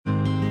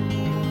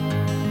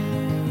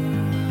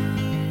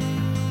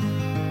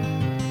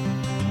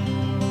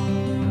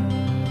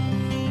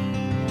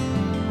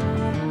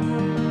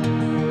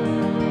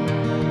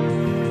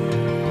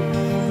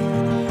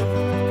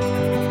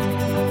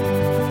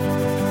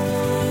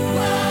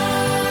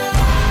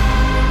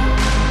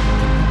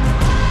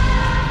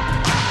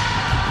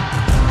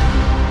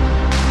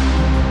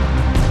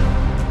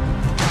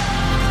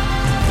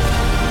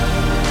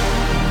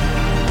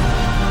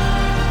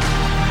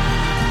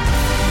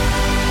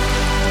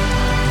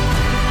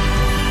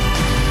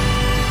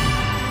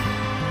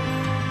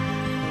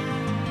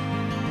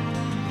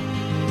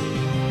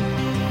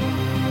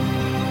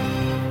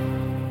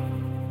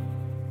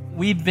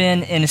we've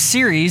been in a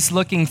series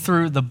looking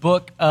through the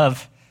book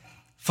of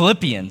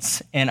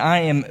Philippians, and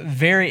I am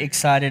very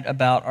excited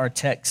about our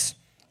text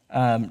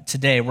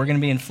today. We're going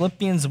to be in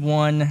Philippians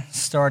 1,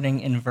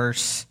 starting in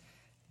verse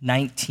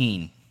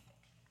 19.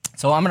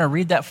 So I'm going to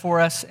read that for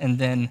us, and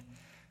then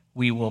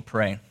we will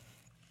pray.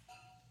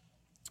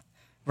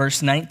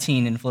 Verse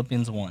 19 in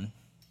Philippians 1.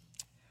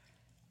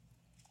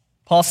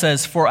 Paul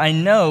says, "For I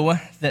know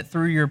that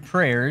through your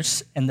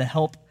prayers and the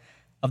help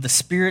of the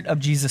Spirit of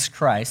Jesus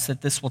Christ,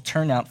 that this will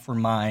turn out for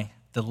my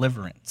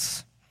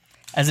deliverance.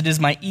 As it is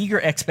my eager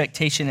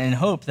expectation and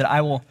hope that I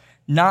will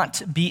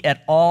not be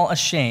at all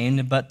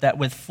ashamed, but that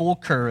with full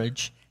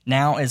courage,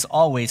 now as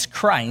always,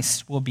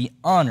 Christ will be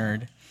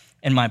honored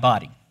in my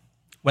body,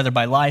 whether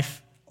by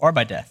life or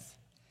by death.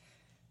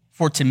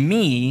 For to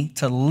me,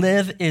 to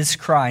live is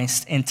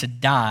Christ, and to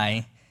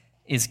die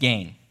is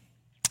gain.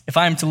 If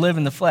I am to live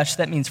in the flesh,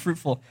 that means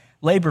fruitful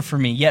labor for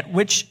me, yet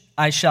which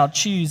I shall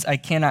choose, I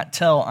cannot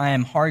tell. I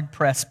am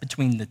hard-pressed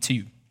between the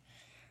two.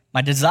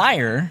 My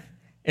desire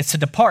is to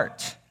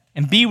depart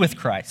and be with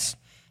Christ,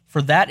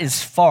 for that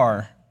is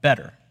far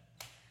better.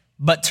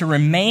 But to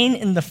remain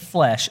in the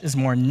flesh is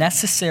more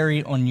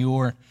necessary on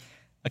your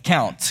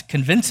account.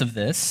 Convinced of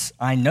this,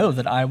 I know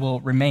that I will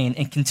remain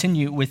and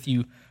continue with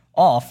you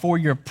all for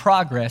your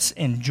progress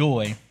and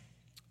joy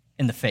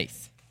in the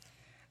faith,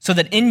 so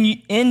that in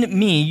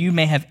me you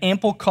may have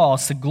ample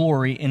cause to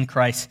glory in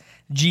Christ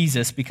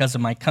Jesus because of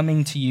my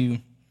coming to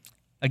you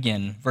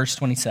again." Verse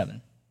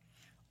 27.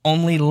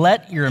 "Only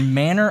let your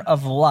manner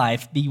of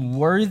life be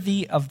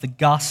worthy of the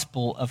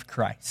gospel of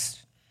Christ,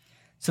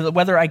 so that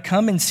whether I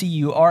come and see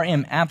you or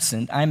am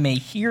absent, I may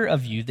hear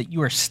of you that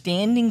you are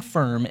standing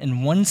firm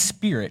in one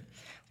spirit,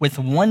 with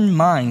one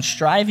mind,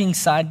 striving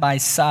side by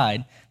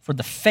side for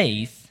the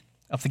faith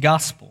of the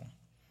gospel,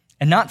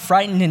 and not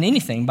frightened in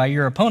anything by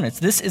your opponents.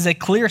 This is a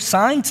clear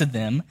sign to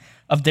them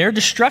of their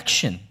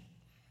destruction,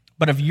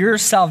 but of your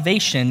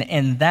salvation,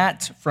 and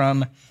that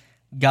from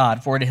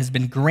God. For it has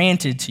been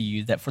granted to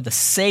you that for the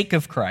sake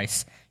of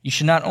Christ, you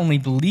should not only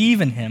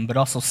believe in him, but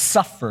also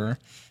suffer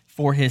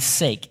for his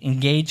sake,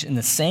 engage in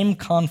the same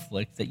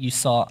conflict that you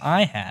saw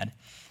I had,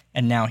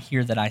 and now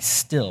hear that I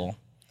still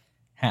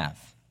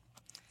have."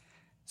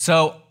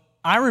 So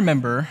I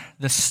remember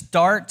the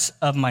start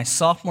of my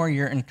sophomore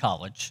year in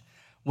college,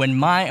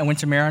 when I went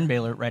to Marion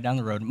Baylor right down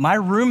the road. My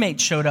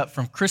roommate showed up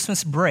from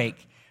Christmas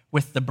break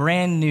with the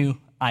brand new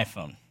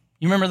iPhone.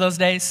 You remember those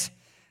days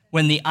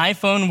when the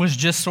iPhone was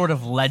just sort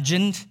of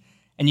legend,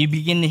 and you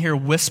begin to hear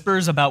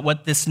whispers about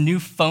what this new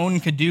phone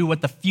could do,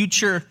 what the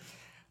future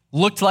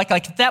looked like?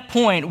 Like at that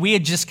point, we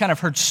had just kind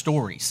of heard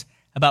stories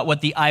about what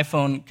the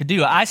iPhone could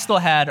do. I still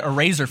had a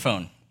Razr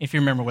phone, if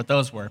you remember what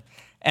those were.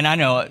 And I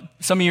know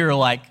some of you are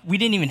like, we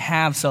didn't even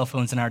have cell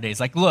phones in our days.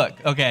 Like, look,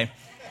 okay,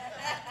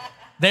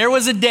 there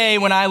was a day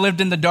when I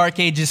lived in the dark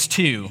ages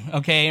too,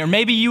 okay? Or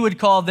maybe you would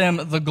call them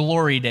the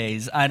glory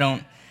days. I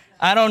don't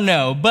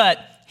know.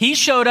 But he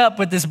showed up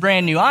with this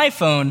brand new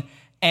iPhone,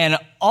 and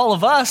all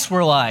of us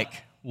were like,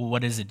 well,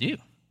 what does it do?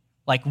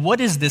 Like, what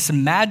is this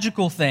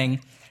magical thing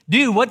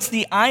do? What's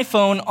the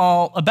iPhone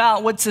all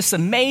about? What's this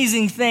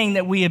amazing thing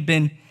that we have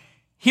been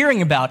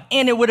hearing about?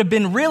 And it would have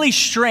been really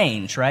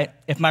strange, right,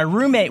 if my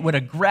roommate would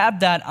have grabbed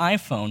that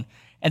iPhone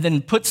and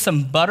then put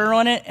some butter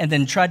on it and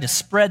then tried to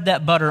spread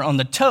that butter on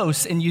the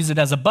toast and use it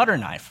as a butter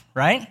knife,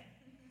 right?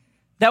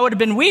 That would have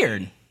been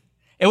weird.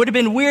 It would have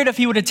been weird if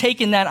he would have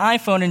taken that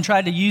iPhone and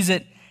tried to use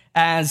it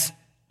as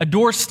a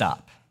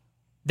doorstop.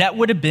 That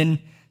would have been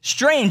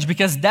strange,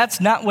 because that's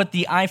not what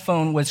the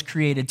iPhone was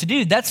created to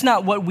do. That's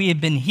not what we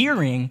have been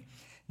hearing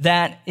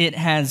that it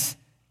has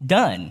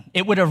done.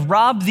 It would have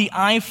robbed the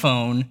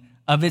iPhone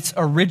of its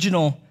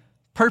original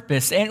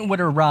purpose, and it would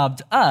have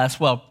robbed us.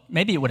 Well,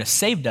 maybe it would have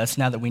saved us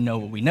now that we know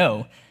what we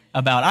know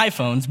about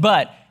iPhones,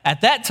 but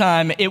at that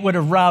time, it would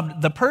have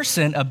robbed the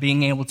person of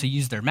being able to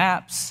use their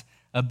maps,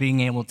 of being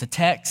able to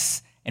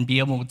text, and be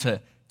able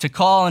to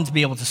call and to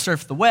be able to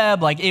surf the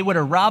web. Like, it would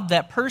have robbed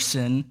that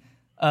person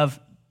of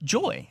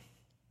joy,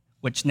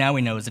 which now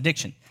we know is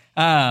addiction.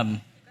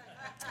 But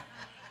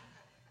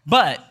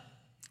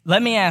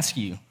let me ask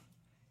you,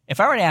 if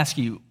I were to ask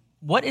you,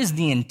 what is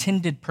the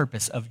intended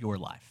purpose of your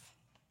life?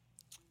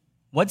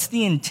 What's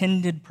the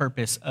intended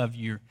purpose of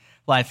your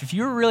life? If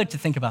you were really to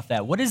think about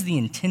that, what is the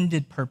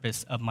intended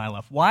purpose of my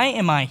life? Why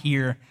am I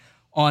here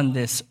on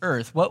this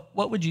earth? What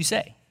would you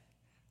say?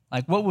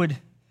 Like, what would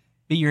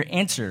be your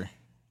answer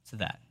to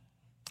that?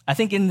 I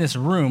think in this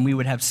room, we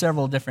would have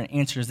several different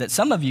answers that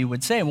some of you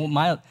would say, well,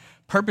 my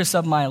purpose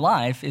of my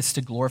life is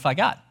to glorify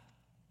God.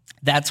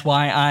 That's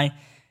why I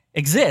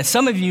exist.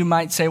 Some of you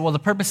might say, well, the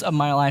purpose of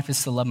my life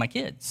is to love my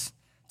kids,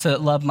 to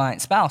love my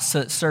spouse,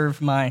 to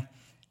serve my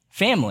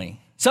family.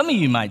 Some of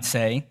you might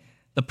say,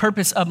 the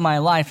purpose of my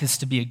life is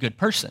to be a good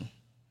person,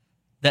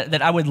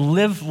 that I would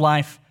live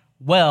life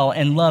well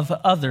and love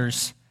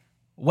others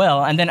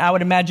well. And then I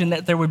would imagine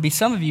that there would be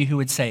some of you who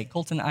would say,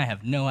 Colton, I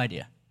have no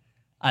idea.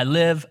 I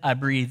live, I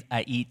breathe,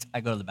 I eat, I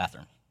go to the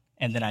bathroom,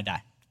 and then I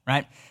die,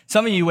 right?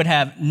 Some of you would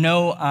have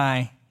no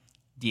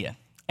idea.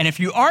 And if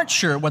you aren't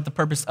sure what the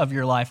purpose of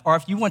your life, or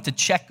if you want to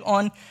check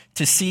on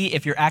to see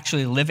if you're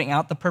actually living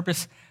out the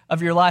purpose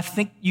of your life,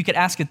 think you could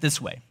ask it this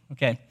way,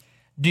 okay?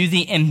 Do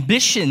the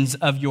ambitions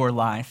of your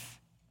life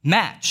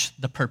match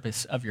the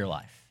purpose of your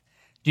life?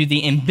 Do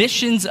the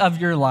ambitions of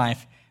your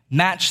life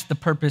match the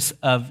purpose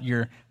of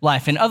your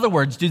life? In other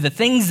words, do the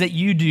things that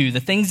you do, the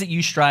things that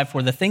you strive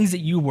for, the things that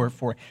you work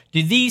for,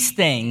 do these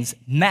things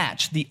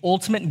match the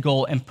ultimate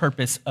goal and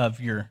purpose of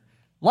your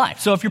life?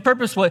 So if your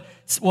purpose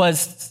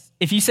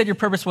if you said your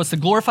purpose was to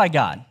glorify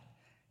God,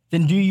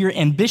 then do your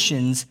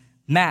ambitions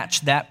match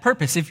that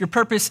purpose? If your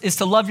purpose is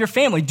to love your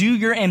family, do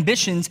your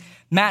ambitions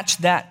match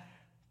that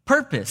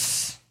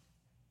purpose?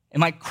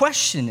 And my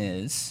question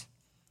is,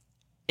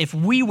 if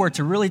we were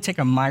to really take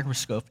a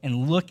microscope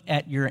and look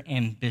at your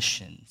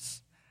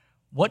ambitions,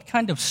 what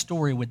kind of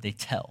story would they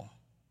tell?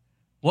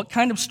 What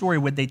kind of story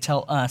would they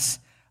tell us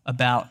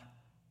about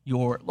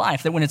your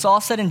life? That when it's all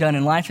said and done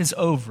and life is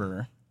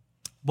over,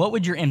 what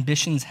would your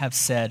ambitions have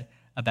said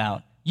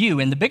about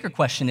you? And the bigger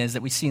question is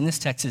that we see in this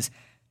text is,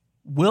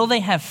 will they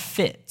have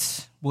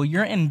fit? Will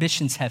your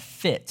ambitions have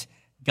fit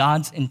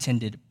God's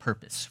intended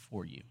purpose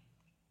for you?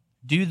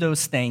 Do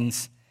those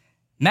things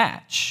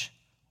match?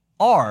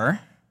 Or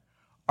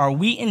are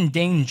we in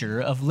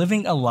danger of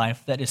living a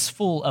life that is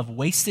full of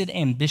wasted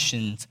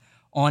ambitions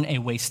on a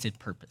wasted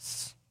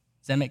purpose?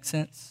 Does that make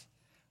sense?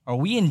 Are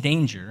we in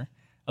danger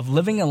of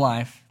living a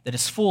life that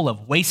is full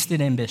of wasted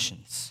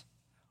ambitions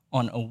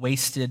on a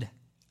wasted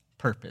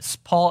purpose?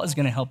 Paul is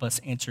going to help us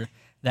answer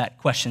that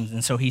question.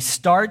 And so he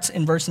starts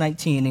in verse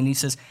 19 and he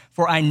says,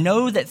 "For I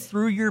know that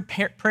through your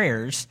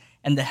prayers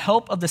and the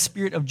help of the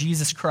Spirit of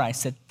Jesus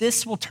Christ, that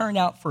this will turn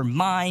out for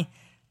my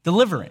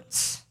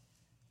deliverance."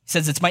 He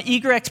says, "It's my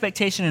eager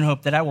expectation and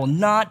hope that I will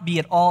not be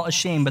at all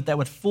ashamed, but that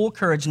with full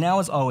courage, now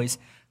as always,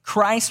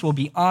 Christ will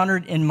be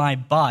honored in my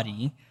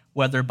body,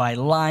 whether by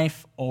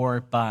life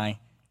or by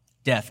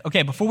death."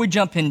 Okay, before we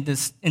jump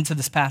into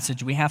this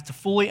passage, we have to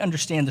fully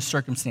understand the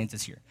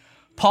circumstances here.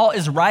 Paul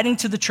is writing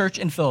to the church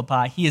in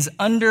Philippi. He is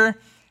under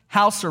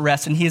house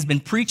arrest, and he has been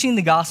preaching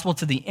the gospel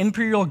to the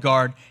imperial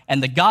guard,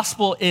 and the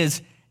gospel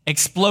is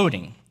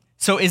exploding.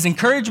 So his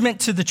encouragement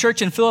to the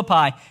church in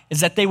Philippi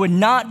is that they would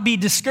not be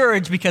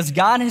discouraged because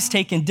God has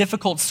taken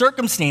difficult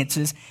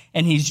circumstances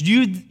and he's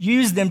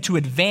used them to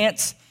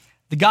advance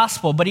the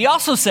gospel. But he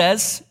also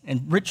says,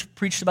 and Rich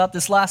preached about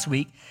this last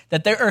week,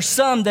 that there are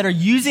some that are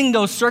using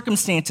those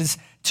circumstances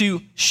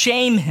to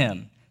shame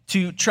him,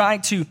 to try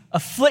to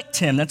afflict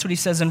him. That's what he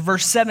says in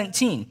verse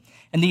 17.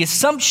 And the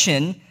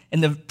assumption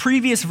in the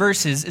previous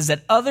verses is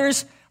that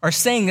others are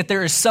saying that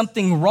there is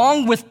something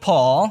wrong with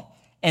Paul,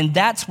 and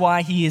that's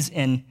why he is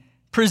in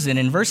prison.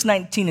 In verse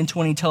 19 and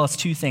 20 tell us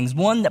two things.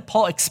 One, that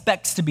Paul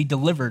expects to be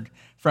delivered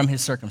from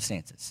his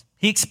circumstances.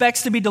 He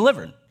expects to be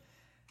delivered.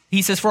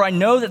 He says, "For I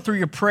know that through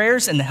your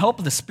prayers and the help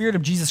of the Spirit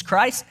of Jesus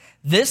Christ,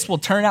 this will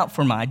turn out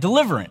for my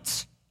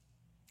deliverance."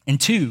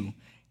 And two,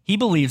 he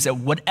believes that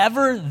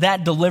whatever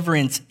that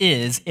deliverance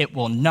is, it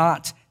will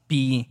not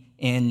be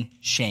in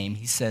shame.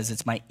 He says,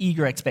 "It's my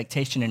eager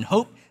expectation and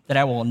hope that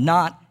I will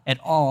not at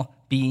all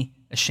be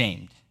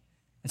ashamed."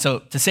 And so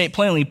to say it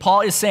plainly, Paul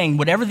is saying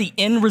whatever the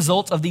end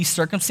result of these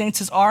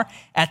circumstances are,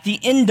 at the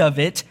end of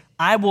it,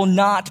 I will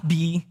not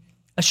be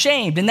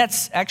ashamed. And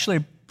that's actually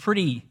a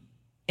pretty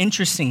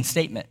interesting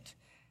statement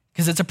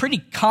because it's a pretty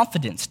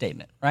confident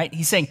statement, right?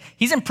 He's saying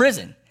he's in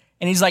prison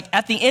and he's like,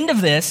 at the end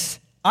of this,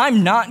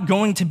 I'm not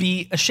going to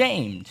be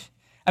ashamed.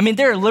 I mean,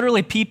 there are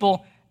literally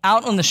people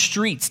out on the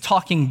streets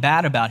talking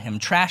bad about him,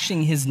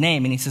 trashing his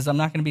name, and he says, I'm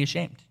not going to be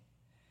ashamed.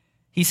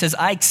 He says,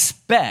 I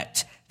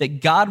expect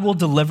that God will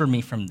deliver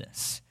me from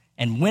this.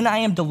 And when I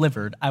am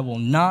delivered, I will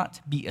not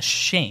be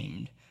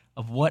ashamed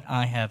of what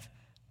I have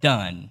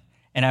done.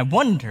 And I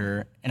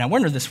wonder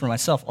this for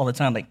myself all the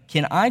time, like,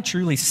 can I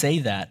truly say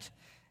that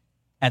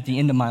at the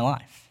end of my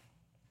life?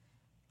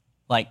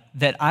 Like,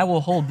 that I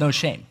will hold no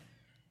shame.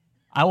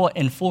 I will,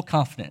 in full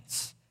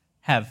confidence,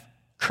 have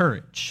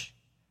courage.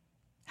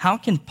 How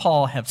can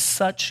Paul have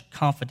such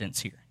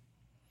confidence here?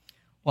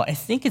 Well, I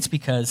think it's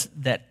because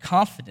that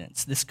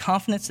confidence, this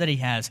confidence that he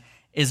has,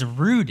 is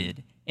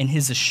rooted in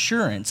his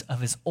assurance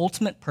of his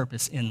ultimate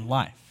purpose in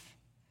life.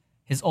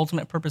 His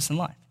ultimate purpose in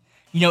life.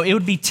 You know, it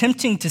would be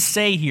tempting to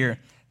say here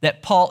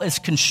that Paul is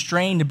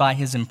constrained by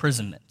his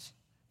imprisonment,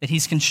 that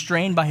he's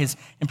constrained by his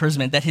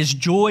imprisonment, that his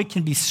joy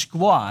can be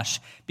squashed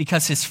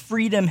because his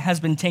freedom has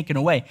been taken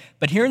away.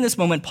 But here in this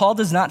moment, Paul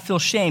does not feel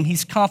shame.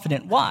 He's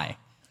confident. Why?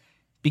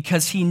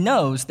 Because he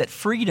knows that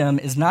freedom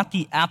is not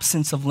the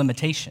absence of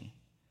limitation.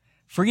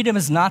 Freedom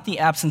is not the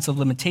absence of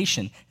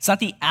limitation. It's not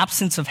the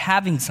absence of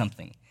having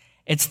something.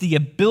 It's the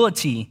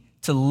ability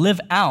to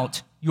live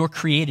out your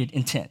created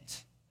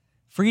intent.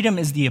 Freedom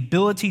is the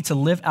ability to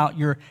live out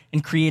your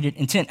created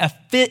intent.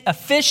 A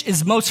fish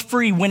is most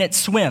free when it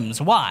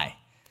swims. Why?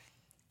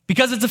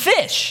 Because it's a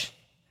fish.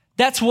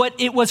 That's what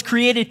it was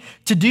created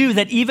to do,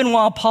 that even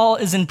while Paul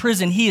is in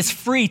prison, he is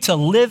free to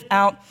live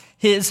out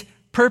his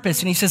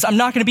purpose. And he says, I'm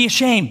not going to be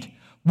ashamed.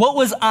 What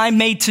was I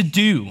made to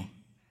do?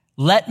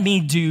 Let me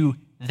do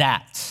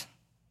that.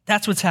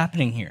 That's what's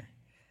happening here.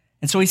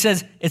 And so he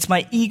says, it's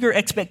my eager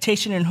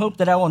expectation and hope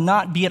that I will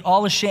not be at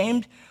all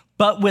ashamed,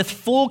 but with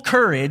full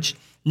courage,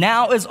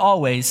 now as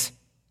always,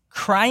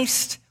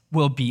 Christ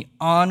will be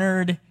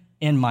honored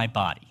in my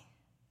body,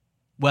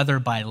 whether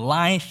by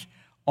life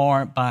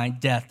or by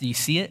death. Do you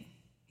see it?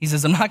 He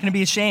says, I'm not going to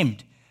be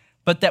ashamed,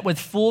 but that with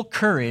full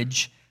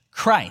courage,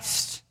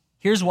 Christ,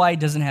 here's why he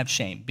doesn't have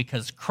shame,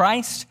 because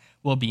Christ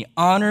will be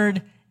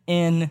honored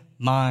in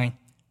my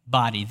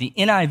body. The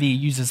NIV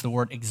uses the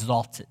word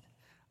exalted.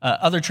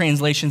 Other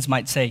translations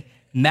might say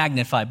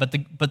magnified,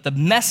 but the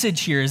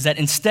message here is that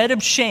instead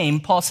of shame,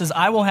 Paul says,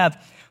 I will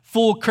have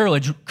full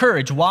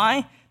courage.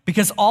 Why?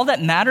 Because all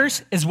that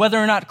matters is whether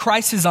or not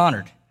Christ is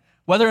honored,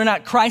 whether or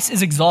not Christ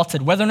is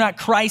exalted, whether or not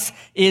Christ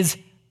is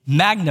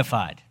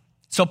magnified.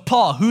 So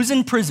Paul, who's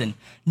in prison,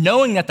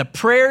 knowing that the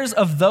prayers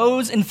of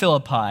those in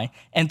Philippi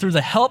and through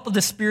the help of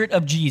the Spirit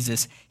of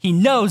Jesus, he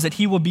knows that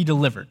he will be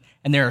delivered.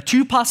 And there are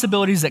two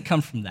possibilities that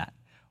come from that.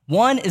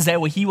 One is that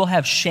he will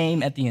have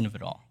shame at the end of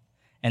it all.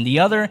 And the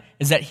other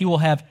is that he will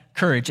have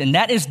courage. And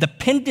that is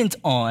dependent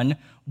on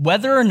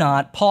whether or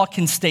not Paul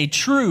can stay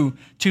true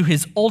to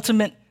his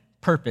ultimate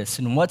purpose.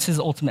 And what's his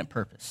ultimate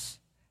purpose?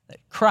 That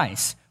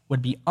Christ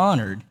would be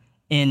honored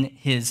in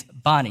his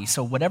body.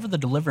 So whatever the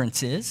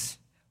deliverance is,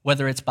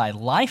 whether it's by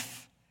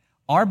life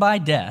or by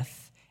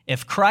death,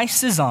 if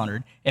Christ is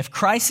honored, if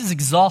Christ is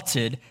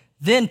exalted,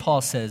 then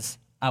Paul says,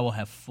 I will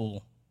have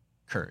full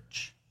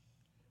courage.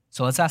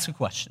 So let's ask a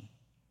question.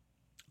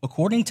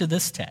 According to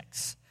this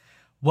text,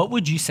 what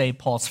would you say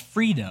Paul's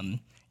freedom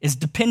is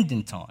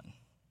dependent on?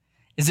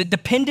 Is it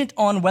dependent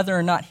on whether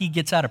or not he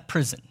gets out of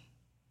prison?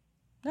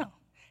 No.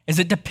 Is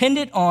it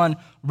dependent on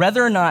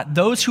whether or not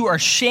those who are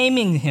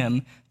shaming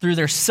him through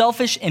their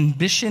selfish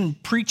ambition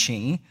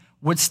preaching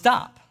would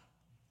stop?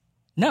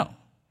 No.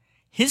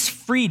 His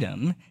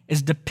freedom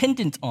is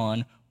dependent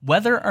on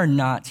whether or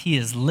not he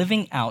is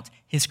living out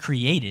his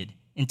created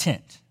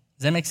intent.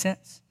 Does that make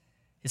sense?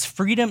 His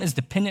freedom is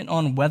dependent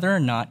on whether or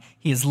not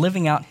he is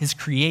living out his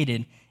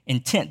created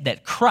intent,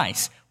 that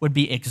Christ would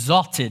be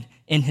exalted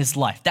in his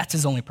life. That's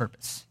his only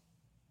purpose.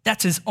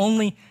 That's his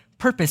only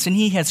purpose. And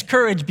he has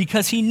courage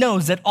because he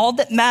knows that all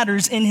that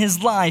matters in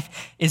his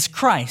life is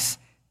Christ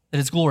that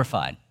is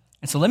glorified.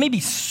 And so let me be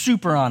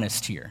super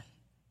honest here,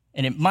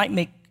 and it might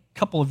make a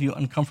couple of you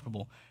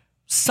uncomfortable.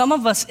 Some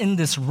of us in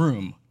this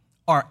room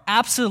are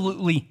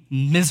absolutely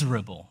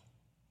miserable.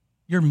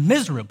 You're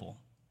miserable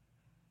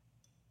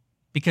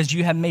because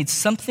you have made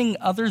something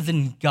other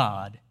than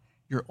God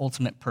your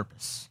ultimate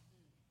purpose.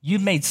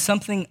 You've made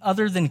something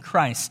other than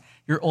Christ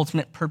your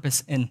ultimate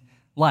purpose in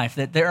life.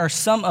 That there are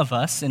some of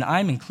us, and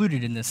I'm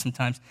included in this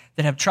sometimes,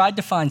 that have tried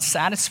to find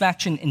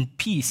satisfaction and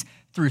peace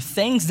through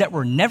things that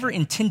were never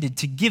intended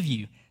to give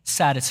you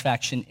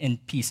satisfaction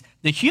and peace.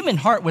 The human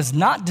heart was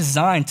not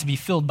designed to be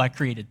filled by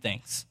created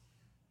things.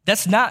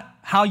 That's not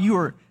how you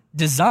were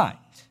designed.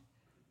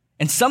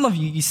 And some of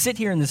you, you sit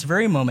here in this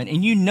very moment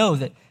and you know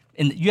that,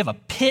 and you have a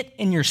pit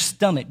in your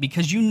stomach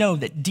because you know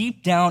that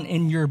deep down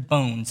in your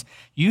bones,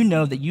 you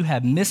know that you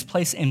have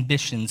misplaced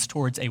ambitions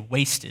towards a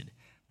wasted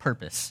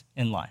purpose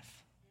in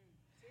life.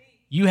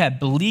 You have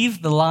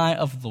believed the lie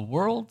of the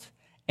world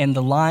and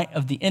the lie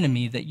of the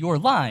enemy that your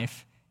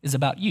life is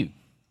about you.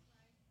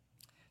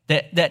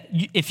 That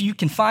if you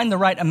can find the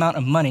right amount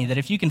of money, that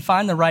if you can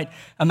find the right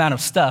amount of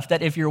stuff,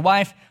 that if your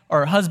wife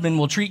or husband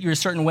will treat you a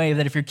certain way,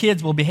 that if your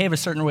kids will behave a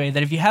certain way,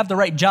 that if you have the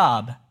right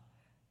job,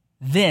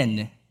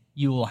 then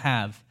you will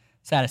have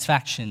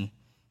satisfaction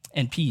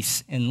and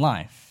peace in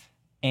life.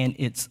 And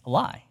it's a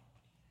lie.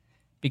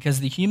 Because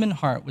the human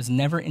heart was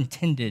never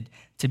intended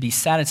to be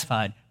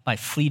satisfied by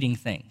fleeting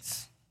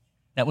things.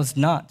 That was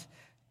not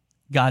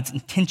God's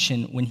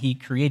intention when he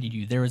created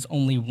you. There is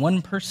only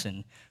one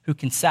person who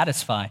can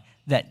satisfy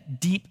that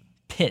deep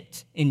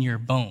pit in your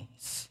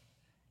bones,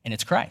 and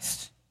it's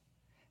Christ.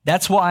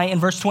 That's why in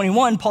verse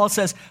 21, Paul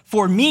says,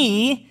 for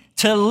me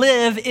to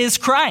live is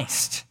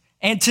Christ,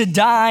 and to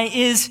die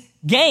is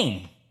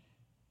gain.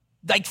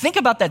 Like, think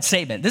about that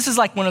statement. This is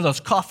like one of those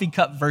coffee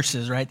cup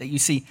verses, right, that you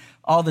see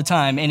all the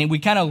time, and we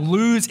kind of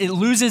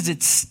loses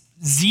its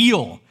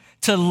zeal.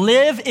 To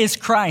live is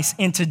Christ,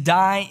 and to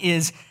die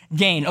is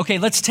gain. Okay,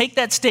 let's take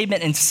that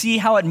statement and see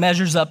how it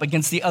measures up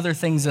against the other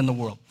things in the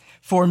world.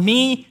 For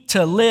me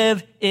to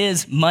live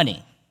is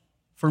money.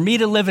 For me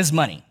to live is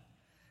money.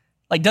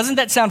 Like, doesn't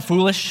that sound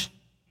foolish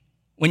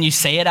when you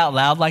say it out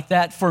loud like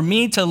that? For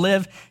me to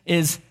live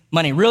is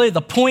money. Really,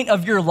 the point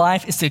of your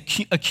life is to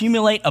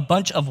accumulate a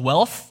bunch of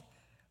wealth.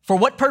 For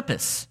what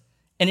purpose?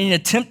 In an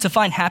attempt to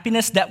find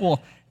happiness that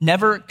will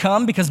never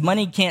come because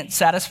money can't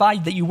satisfy,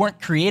 that you weren't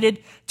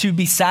created to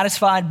be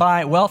satisfied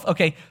by wealth.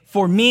 Okay,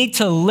 for me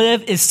to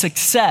live is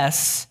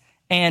success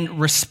and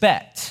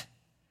respect.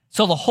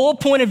 So the whole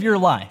point of your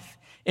life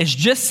is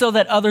just so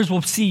that others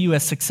will see you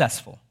as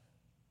successful.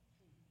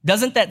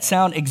 Doesn't that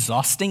sound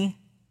exhausting?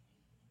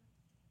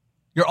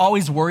 You're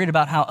always worried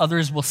about how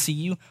others will see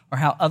you or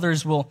how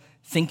others will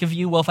think of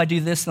you. Well, if I do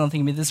this, they'll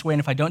think of me this way,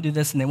 and if I don't do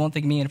this, then they won't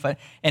think of me.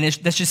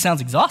 This just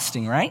sounds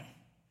exhausting, right?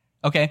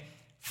 Okay,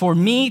 for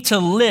me to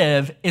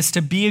live is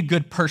to be a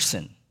good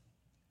person.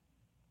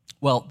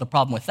 Well, the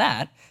problem with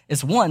that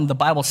is, one, the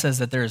Bible says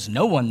that there is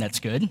no one that's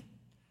good.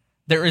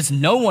 There is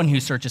no one who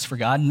searches for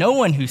God, no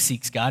one who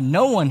seeks God,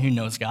 no one who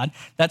knows God.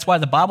 That's why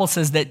the Bible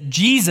says that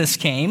Jesus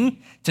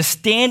came to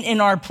stand in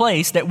our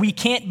place, that we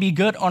can't be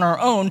good on our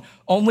own,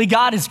 only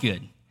God is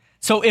good.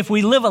 So if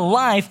we live a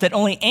life that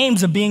only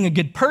aims at being a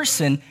good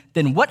person,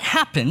 then what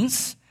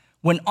happens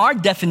when our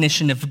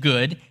definition of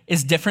good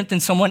is different than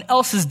someone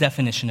else's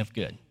definition of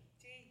good?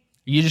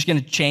 Are you just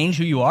going to change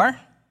who you are?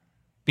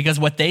 Because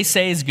what they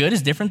say is good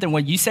is different than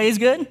what you say is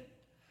good?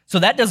 So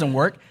that doesn't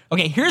work.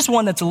 Okay, here's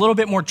one that's a little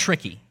bit more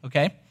tricky,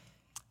 okay?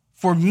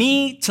 For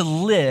me to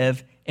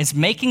live is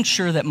making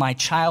sure that my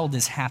child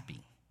is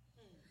happy,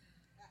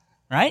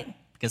 right?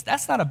 Because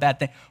that's not a bad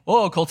thing.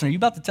 Whoa, Colton, are you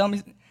about to tell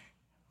me?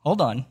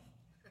 Hold on.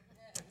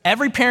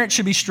 Every parent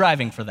should be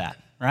striving for that,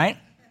 right?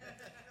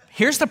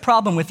 Here's the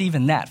problem with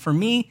even that. For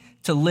me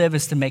to live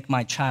is to make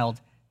my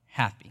child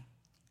happy.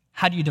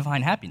 How do you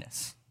define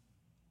happiness,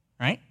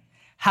 right?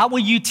 How will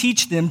you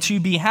teach them to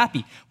be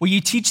happy? Will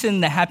you teach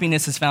them that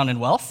happiness is found in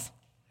wealth?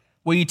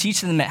 Will you teach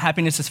them that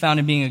happiness is found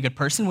in being a good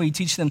person? Will you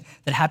teach them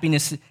that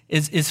happiness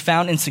is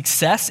found in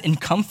success, in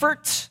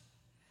comfort?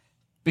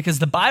 Because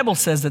the Bible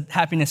says that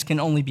happiness can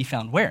only be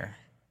found where?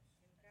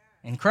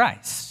 In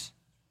Christ.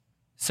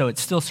 So it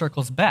still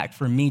circles back.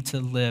 For me to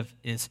live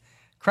is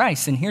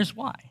Christ. And here's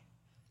why.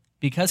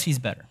 Because he's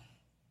better.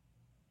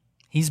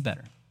 He's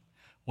better.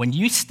 When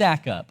you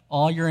stack up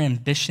all your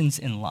ambitions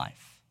in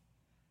life,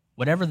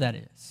 whatever that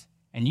is,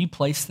 and you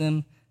place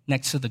them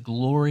next to the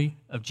glory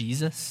of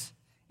Jesus,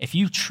 if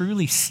you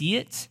truly see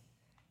it,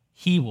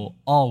 he will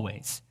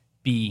always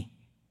be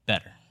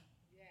better.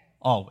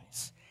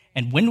 Always.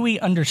 And when we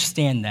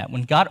understand that,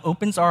 when God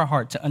opens our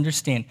heart to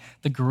understand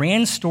the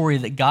grand story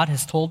that God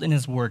has told in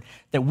his word,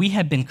 that we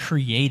have been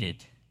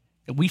created,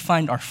 that we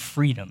find our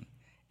freedom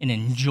in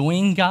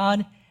enjoying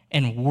God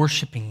and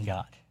worshiping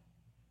God.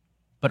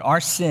 But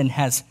our sin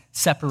has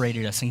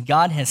separated us, and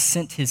God has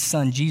sent his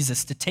son,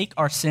 Jesus, to take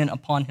our sin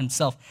upon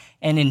himself.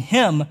 And in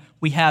him,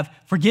 we have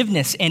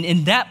forgiveness. And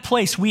in that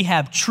place, we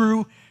have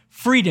true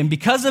freedom.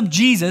 Because of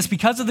Jesus,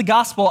 because of the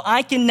gospel,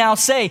 I can now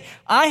say,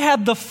 I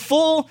have the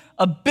full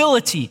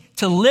ability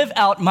to live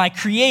out my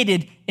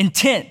created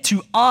intent,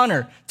 to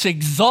honor, to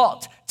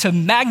exalt, to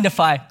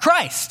magnify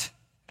Christ.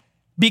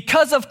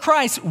 Because of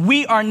Christ,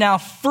 we are now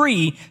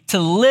free to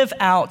live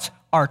out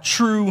our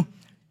true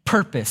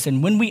purpose.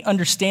 And when we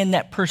understand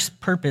that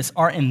purpose,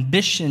 our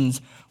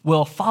ambitions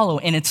will follow.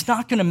 And it's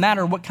not going to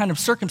matter what kind of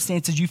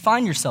circumstances you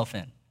find yourself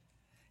in.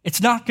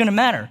 It's not going to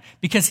matter,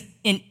 because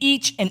in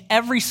each and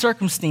every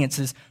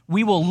circumstances,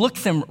 we will look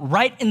them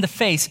right in the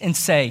face and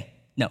say,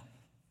 no,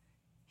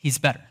 he's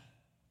better.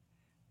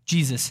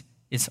 Jesus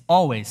is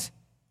always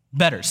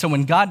better. So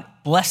when God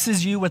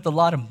blesses you with a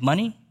lot of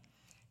money,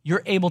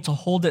 you're able to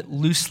hold it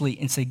loosely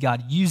and say,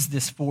 God, use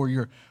this for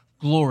your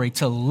glory.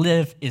 To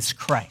live is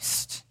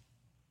Christ.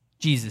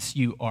 Jesus,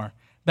 you are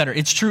better.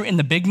 It's true in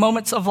the big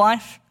moments of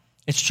life.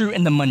 It's true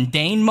in the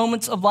mundane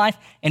moments of life.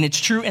 And it's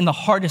true in the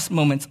hardest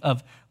moments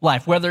of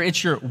life. Whether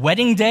it's your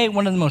wedding day,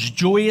 one of the most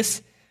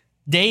joyous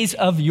days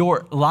of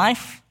your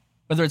life,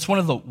 whether it's one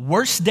of the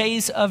worst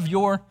days of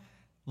your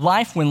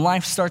life when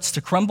life starts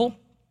to crumble,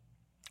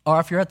 or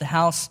if you're at the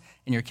house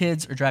and your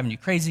kids are driving you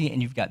crazy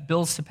and you've got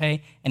bills to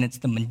pay and it's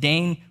the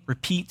mundane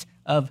repeat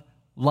of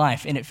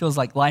life and it feels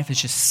like life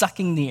is just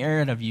sucking the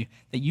air out of you,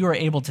 that you are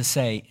able to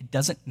say, it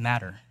doesn't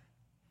matter.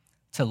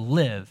 To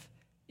live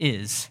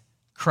is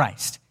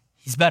Christ.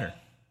 He's better.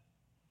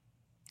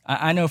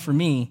 I know for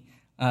me,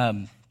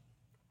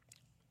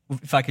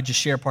 if I could just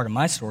share part of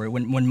my story,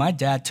 when my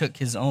dad took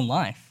his own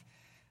life,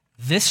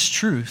 this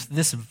truth,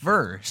 this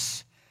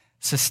verse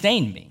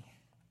sustained me.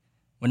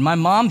 When my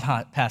mom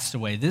passed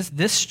away,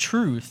 this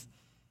truth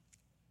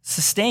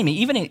sustained me,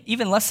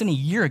 even less than a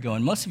year ago,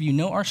 and most of you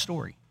know our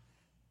story.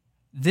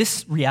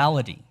 This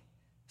reality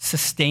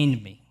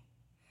sustained me.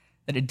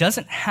 That it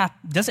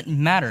doesn't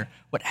matter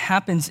what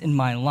happens in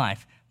my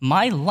life.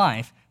 My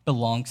life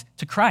belongs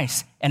to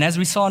Christ. And as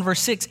we saw in verse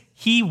 6,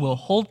 he will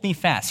hold me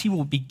fast. He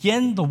will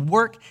begin the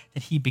work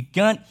that he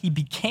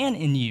began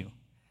in you.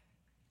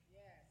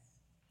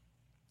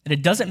 That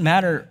it doesn't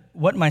matter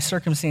what my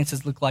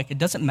circumstances look like. It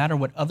doesn't matter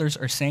what others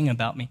are saying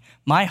about me.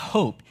 My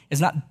hope is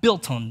not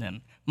built on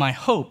them. My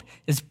hope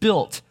is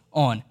built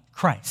on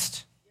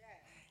Christ.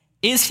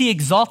 Is he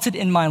exalted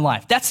in my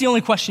life? That's the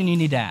only question you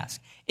need to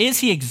ask. Is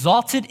he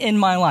exalted in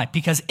my life?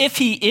 Because if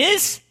he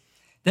is,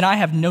 then I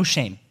have no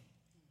shame.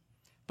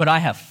 But I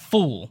have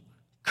full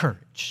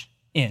courage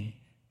in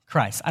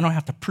Christ. I don't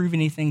have to prove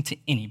anything to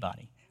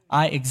anybody.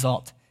 I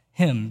exalt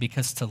him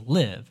because to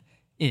live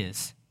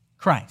is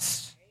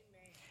Christ.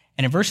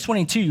 And in verse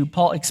 22,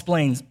 Paul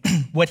explains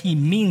what he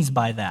means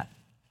by that.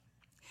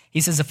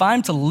 He says, if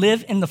I'm to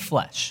live in the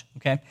flesh,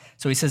 okay?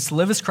 So he says to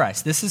live as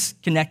Christ. This is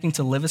connecting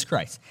to live as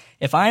Christ.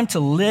 If I am to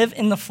live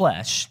in the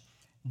flesh,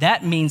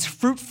 that means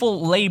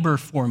fruitful labor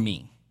for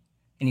me.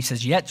 And he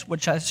says, yet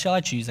what shall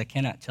I choose? I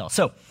cannot tell.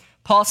 So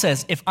Paul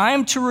says, if I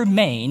am to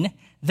remain,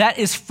 that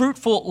is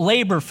fruitful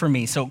labor for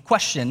me. So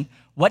question,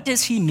 what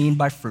does he mean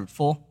by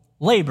fruitful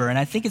labor, and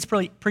I think it's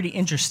pretty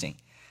interesting.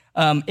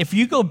 If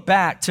you go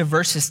back to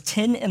verses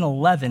 10 and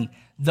 11,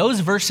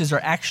 those verses are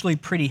actually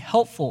pretty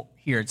helpful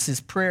here. It's his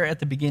prayer at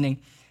the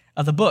beginning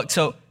of the book.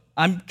 So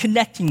I'm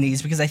connecting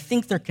these because I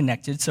think they're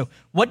connected. So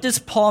what does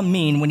Paul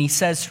mean when he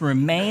says to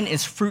remain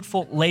is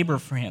fruitful labor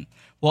for him?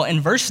 Well,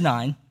 in verse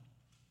 9,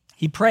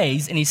 he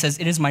prays and he says,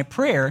 "It is my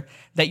prayer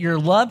that your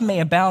love may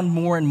abound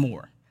more and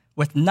more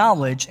with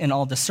knowledge and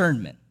all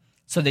discernment,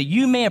 so that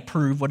you may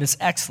approve what is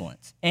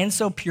excellent, and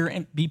so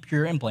be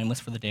pure and blameless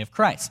for the day of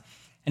Christ."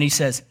 And he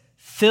says,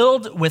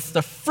 "Filled with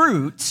the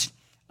fruit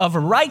of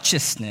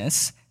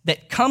righteousness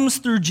that comes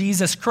through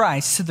Jesus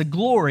Christ to the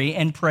glory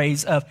and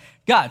praise of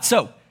God."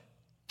 So,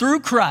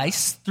 through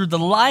Christ, through the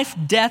life,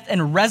 death,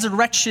 and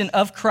resurrection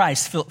of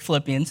Christ,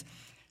 Philippians,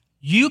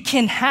 you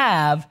can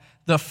have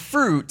the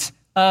fruit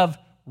of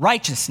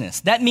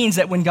righteousness. That means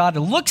that when God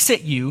looks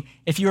at you,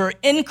 if you are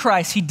in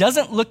Christ, he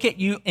doesn't look at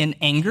you in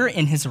anger,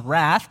 in his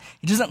wrath.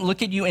 He doesn't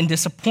look at you in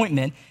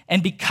disappointment.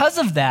 And because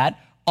of that,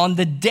 on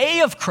the day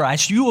of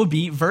Christ, you will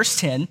be, verse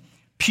 10,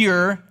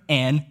 pure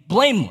and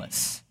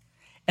blameless.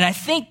 And I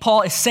think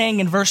Paul is saying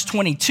in verse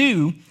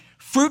 22,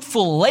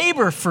 fruitful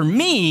labor for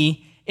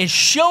me is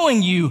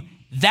showing you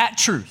that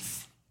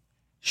truth,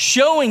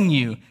 showing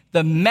you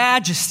the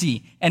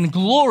majesty and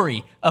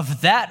glory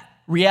of that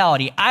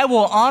reality. I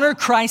will honor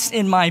Christ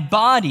in my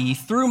body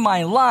through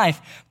my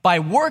life by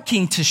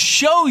working to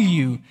show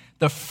you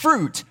the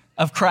fruit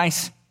of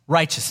Christ's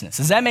righteousness.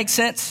 Does that make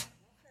sense?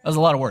 That was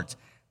a lot of words.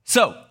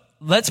 So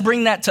let's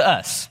bring that to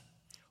us.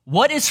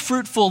 What is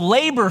fruitful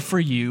labor for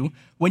you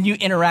when you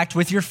interact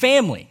with your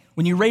family,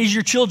 when you raise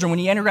your children, when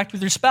you interact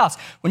with your spouse,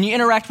 when you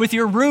interact with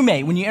your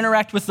roommate, when you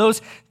interact with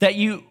those that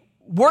you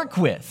work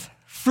with?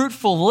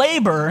 Fruitful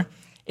labor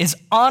is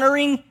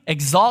honoring,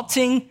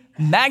 exalting,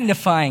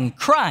 magnifying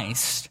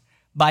Christ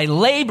by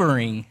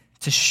laboring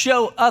to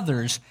show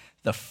others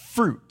the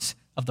fruit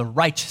of the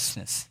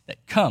righteousness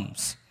that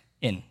comes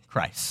in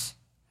Christ.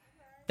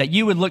 That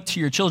you would look to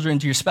your children,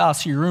 to your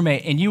spouse, to your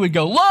roommate, and you would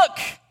go, look,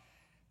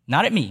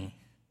 not at me,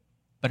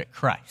 but at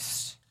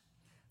Christ.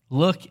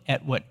 Look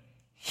at what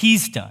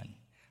he's done.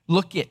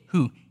 Look at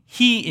who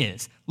he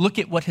is. Look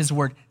at what his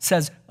word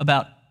says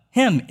about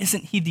him.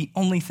 Isn't he the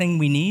only thing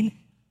we need?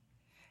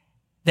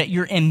 That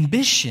your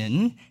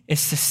ambition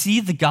is to see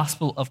the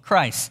gospel of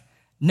Christ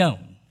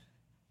known.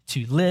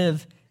 To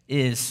live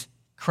is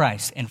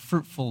Christ, and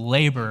fruitful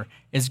labor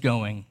is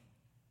going.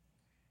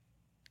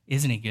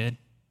 Isn't he good?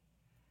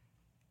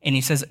 And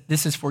he says,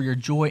 this is for your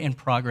joy and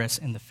progress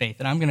in the faith.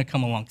 And I'm going to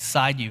come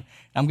alongside you, and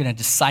I'm going to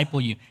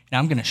disciple you, and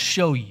I'm going to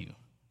show you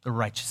the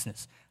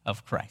righteousness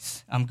of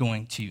Christ. I'm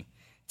going to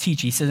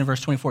teach. He says in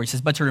verse 24, he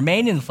says, but to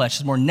remain in the flesh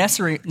is more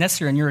necessary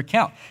on your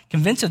account.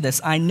 Convinced of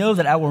this, I know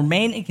that I will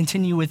remain and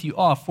continue with you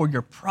all for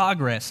your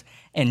progress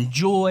and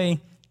joy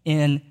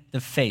in the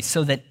faith,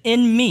 so that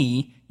in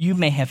me you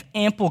may have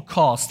ample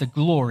cause to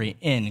glory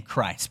in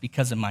Christ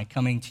because of my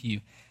coming to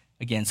you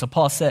again. So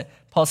Paul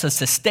says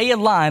to stay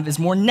alive is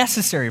more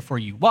necessary for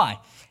you. Why?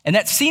 And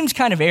that seems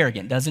kind of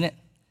arrogant, doesn't it?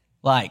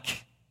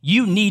 Like,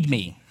 you need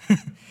me.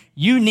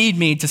 You need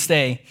me to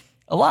stay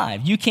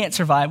alive. You can't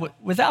survive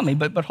without me.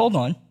 But hold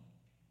on.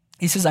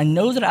 He says, I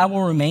know that I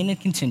will remain and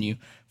continue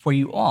for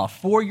you all,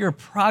 for your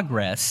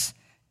progress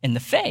in the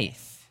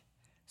faith.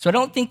 So I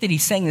don't think that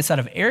he's saying this out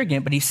of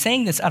arrogance, but he's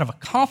saying this out of a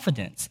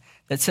confidence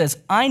that says,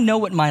 I know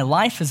what my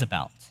life is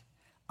about.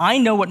 I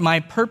know what my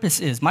purpose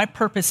is. My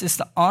purpose is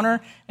to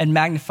honor and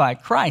magnify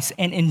Christ.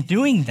 And in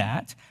doing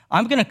that,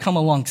 I'm going to come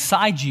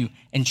alongside you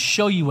and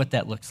show you what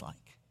that looks like.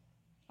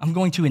 I'm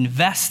going to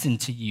invest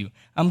into you.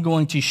 I'm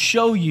going to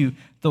show you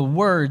the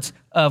words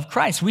of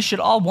Christ. We should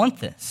all want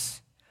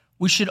this.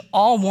 We should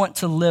all want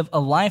to live a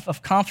life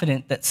of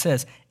confidence that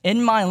says,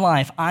 in my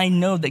life, I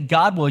know that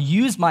God will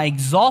use my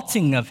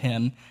exalting of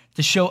him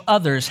to show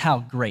others how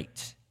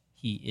great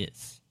he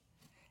is.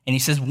 And he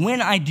says,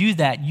 when I do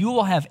that, you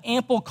will have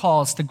ample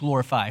cause to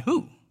glorify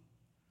who?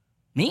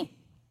 Me?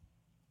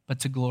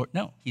 But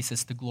he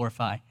says to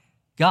glorify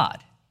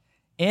God.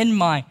 In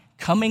my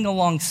coming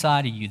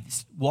alongside of you,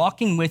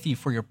 walking with you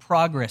for your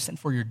progress and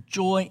for your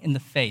joy in the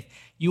faith,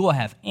 you will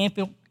have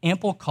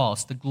ample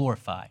cause to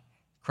glorify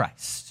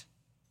Christ.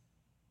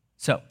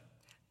 So,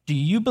 do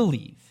you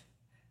believe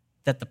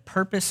that the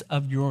purpose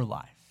of your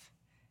life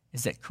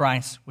is that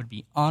Christ would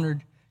be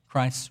honored,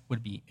 Christ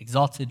would be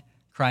exalted,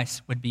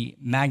 Christ would be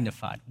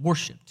magnified,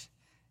 worshiped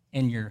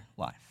in your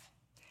life?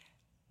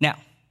 Now,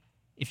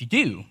 if you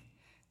do,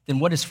 then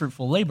what is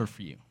fruitful labor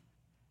for you?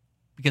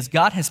 Because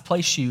God has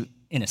placed you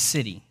in a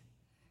city,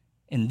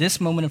 in this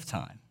moment of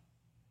time,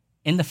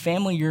 in the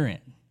family you're in,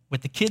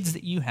 with the kids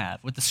that you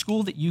have, with the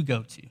school that you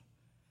go to.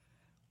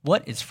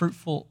 What is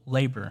fruitful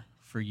labor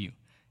for you?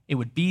 It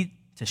would be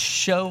to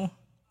show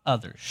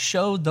others,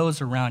 show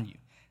those around you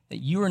that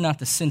you are not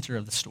the center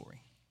of the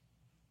story,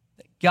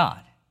 that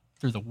God,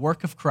 through the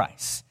work of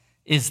Christ,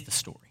 is the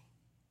story.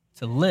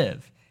 To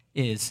live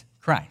is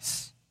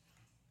Christ.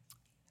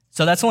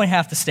 So that's only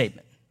half the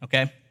statement,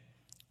 okay?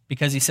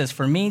 Because he says,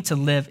 for me to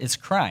live is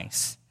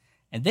Christ.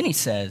 And then he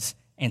says,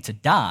 and to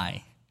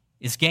die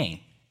is gain.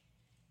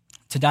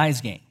 To die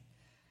is gain.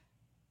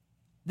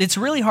 It's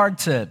really hard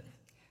to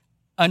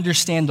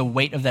understand the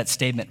weight of that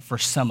statement for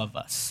some of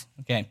us,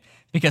 okay?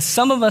 Because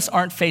some of us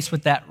aren't faced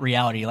with that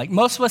reality. Like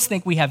most of us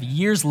think we have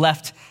years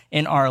left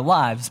in our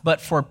lives,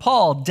 but for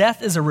Paul,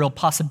 death is a real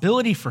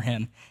possibility for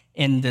him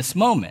in this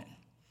moment.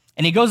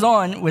 And he goes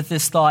on with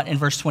this thought in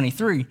verse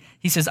 23.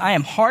 He says, I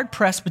am hard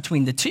pressed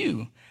between the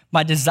two.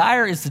 My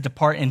desire is to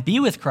depart and be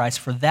with Christ,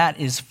 for that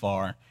is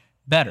far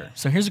better.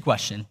 So here's a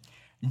question.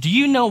 Do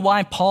you know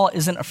why Paul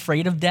isn't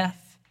afraid of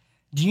death?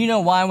 Do you know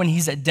why when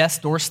he's at death's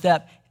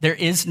doorstep, there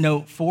is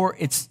no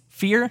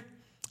fear?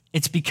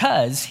 It's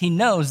because he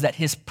knows that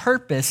his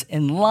purpose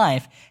in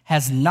life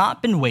has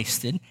not been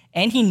wasted,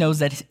 and he knows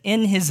that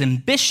in his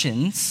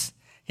ambitions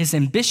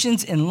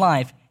in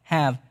life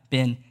have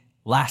been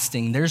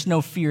lasting. There's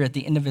no fear at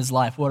the end of his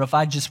life. What if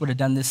I just would have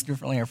done this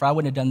differently, or if I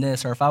would have done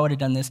this, or if I would have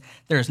done this?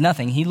 There's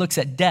nothing. He looks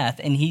at death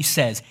and he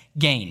says,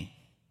 gain.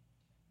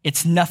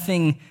 It's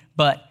nothing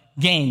but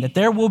gain. That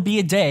there will be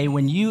a day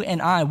when you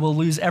and I will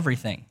lose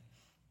everything.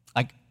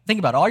 Like, think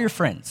about all your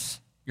friends,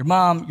 your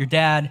mom, your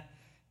dad,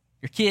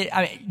 your kid,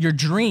 your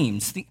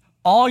dreams,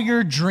 all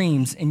your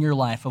dreams in your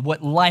life of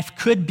what life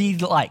could be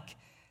like,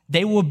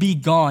 they will be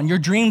gone. Your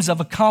dreams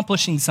of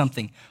accomplishing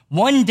something.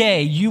 One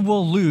day you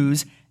will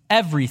lose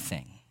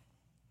everything.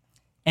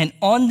 And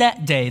on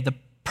that day, the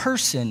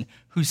person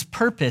whose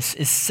purpose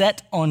is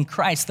set on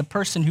Christ, the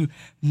person who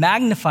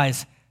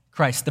magnifies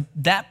Christ,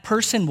 that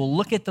person will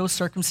look at those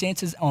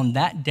circumstances on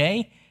that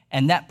day,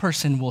 and that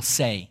person will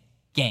say,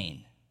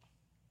 gain.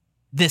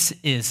 This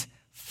is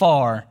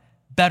far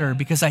better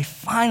because I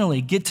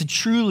finally get to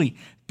truly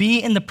be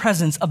in the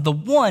presence of the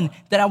one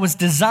that I was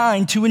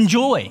designed to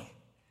enjoy.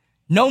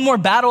 No more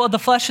battle of the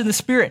flesh and the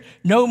spirit.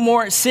 No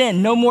more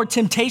sin. No more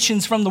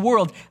temptations from the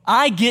world.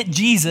 I get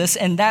Jesus,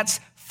 and that's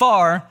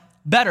far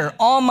better.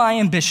 All my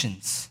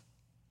ambitions,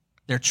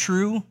 they're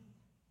true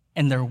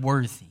and they're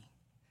worthy.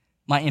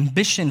 My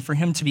ambition for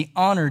him to be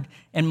honored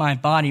in my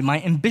body,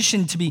 my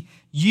ambition to be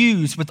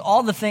used with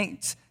all the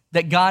things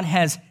that God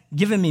has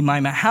given me,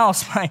 my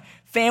house, my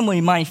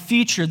family, my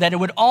future, that it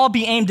would all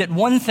be aimed at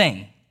one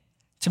thing,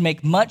 to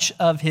make much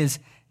of his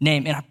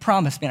name. And I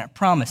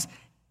promise,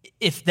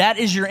 if that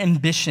is your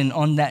ambition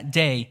on that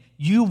day,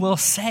 you will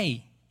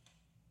say,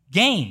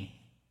 gain.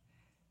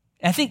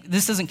 And I think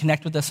this doesn't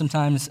connect with us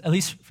sometimes, at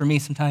least for me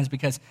sometimes,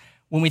 because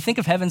when we think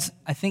of heavens,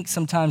 I think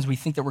sometimes we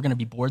think that we're going to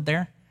be bored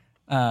there.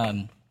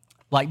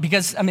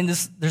 Because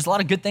there's a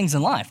lot of good things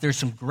in life. There's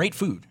some great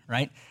food,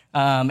 right?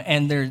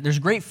 And there's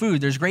great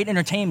food. There's great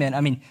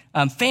entertainment.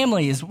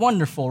 Family is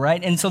wonderful,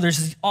 right? And so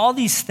there's all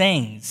these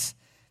things.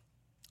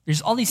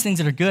 There's all these things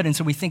that are good. And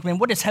so we think, man,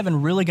 what is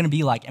heaven really going to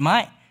be like? Am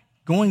I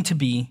going to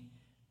be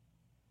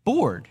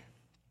bored?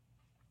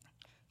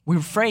 We're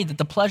afraid that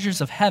the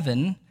pleasures of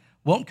heaven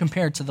won't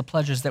compare to the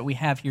pleasures that we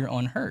have here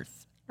on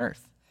earth.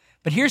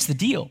 But here's the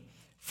deal.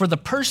 For the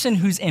person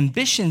whose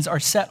ambitions are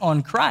set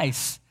on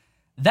Christ,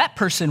 that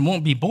person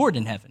won't be bored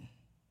in heaven.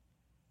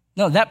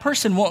 No, that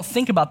person won't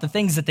think about the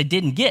things that they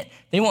didn't get.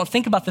 They won't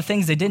think about the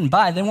things they didn't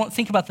buy. They won't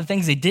think about the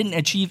things they didn't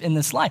achieve in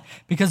this life.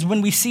 Because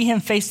when we see him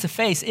face to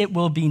face, it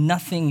will be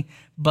nothing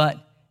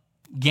but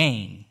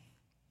gain.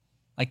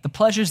 Like the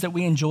pleasures that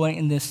we enjoy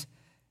in this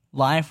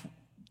life,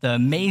 the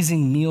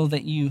amazing meal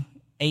that you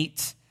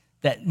ate,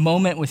 that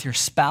moment with your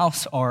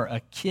spouse or a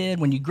kid,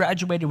 when you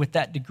graduated with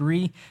that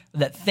degree,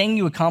 that thing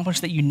you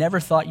accomplished that you never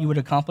thought you would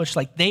accomplish,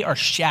 like they are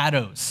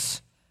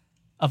shadows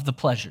of the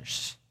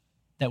pleasures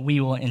that we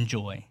will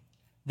enjoy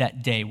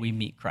that day we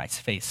meet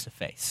Christ face to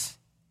face.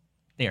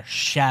 They are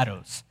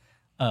shadows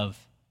of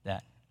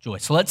that joy.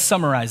 So let's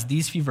summarize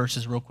these few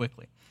verses real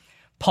quickly.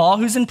 Paul,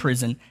 who's in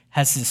prison,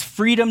 has his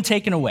freedom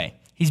taken away.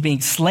 He's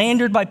being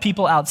slandered by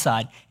people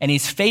outside, and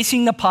he's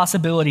facing the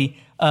possibility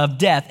of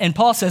death. And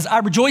Paul says, I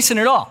rejoice in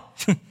it all.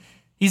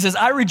 He says,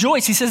 I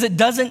rejoice. He says it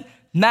doesn't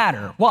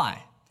matter.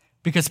 Why?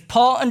 Because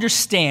Paul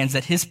understands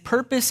that his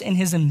purpose and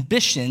his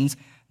ambitions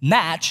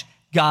match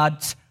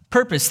God's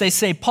purpose. They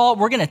say, Paul,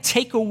 we're going to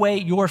take away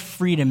your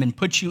freedom and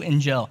put you in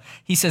jail.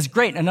 He says,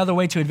 great, another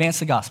way to advance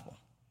the gospel.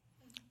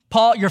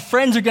 Paul, your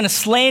friends are going to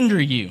slander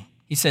you.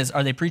 He says,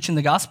 are they preaching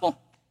the gospel?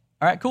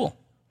 All right, cool.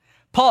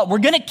 Paul, we're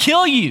going to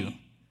kill you.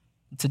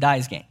 To die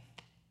is gain.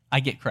 I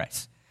get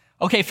Christ.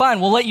 Okay,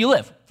 fine, we'll let you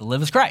live. To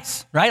live is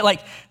Christ, right?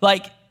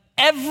 Like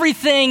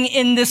everything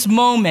in this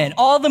moment,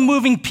 all the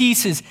moving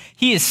pieces,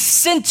 he is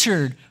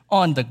centered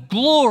on the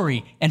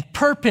glory and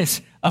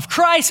purpose of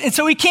Christ, and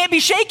so he can't be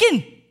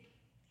shaken.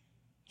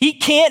 He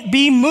can't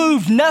be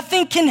moved.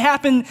 Nothing can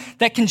happen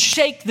that can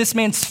shake this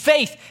man's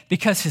faith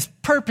because his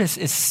purpose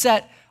is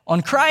set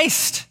on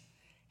Christ.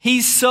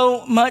 He's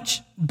so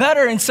much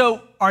better. And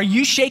so are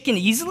you shaken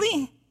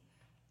easily?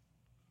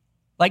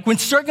 Like when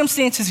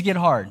circumstances get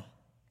hard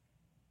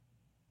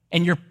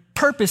and your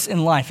purpose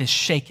in life is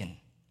shaken,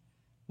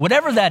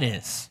 whatever that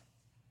is,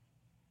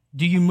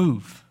 do you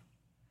move?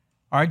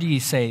 Or do you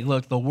say,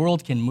 look, the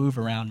world can move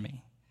around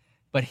me,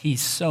 but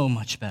he's so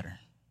much better,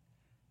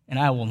 and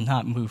I will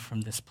not move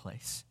from this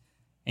place,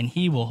 and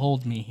he will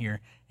hold me here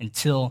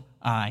until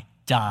I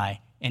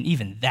die, and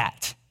even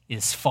that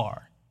is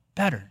far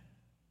better.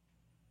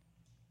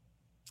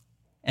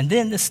 And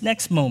then this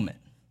next moment,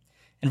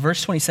 in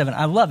verse 27,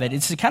 I love it.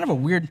 It's kind of a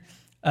weird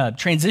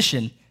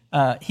transition.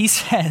 He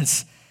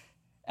says,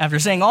 after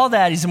saying all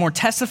that, he's more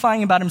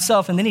testifying about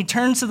himself, and then he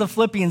turns to the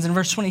Philippians in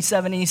verse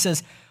 27, and he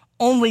says,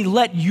 only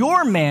let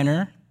your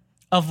manner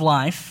of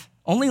life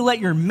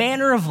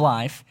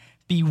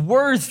be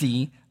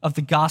worthy of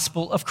the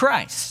gospel of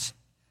Christ.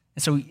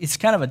 And so it's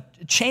kind of a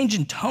change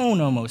in tone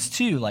almost,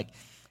 too. Like,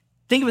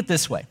 think of it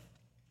this way,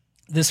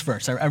 this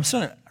verse. I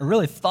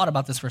really thought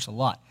about this verse a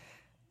lot.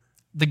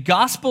 The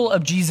gospel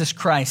of Jesus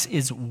Christ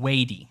is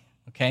weighty,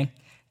 okay?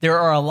 There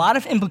are a lot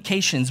of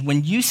implications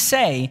when you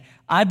say,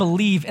 I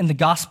believe in the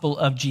gospel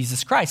of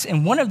Jesus Christ.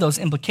 And one of those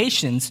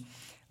implications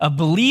of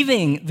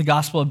believing the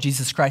gospel of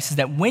Jesus Christ is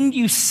that when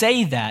you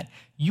say that,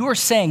 you are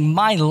saying,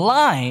 my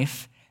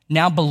life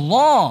now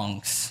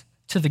belongs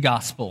to the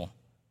gospel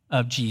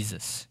of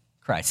Jesus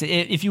Christ.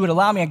 If you would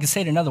allow me, I could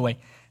say it another way.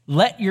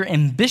 Let your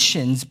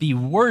ambitions be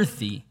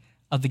worthy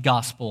of the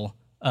gospel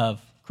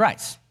of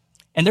Christ.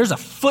 And there's a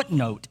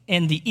footnote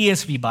in the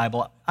ESV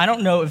Bible. I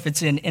don't know if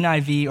it's in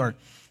NIV or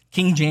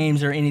King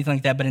James or anything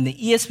like that, but in the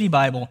ESV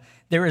Bible,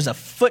 there is a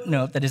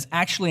footnote that is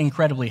actually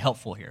incredibly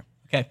helpful here,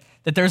 okay?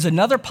 That there's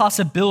another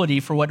possibility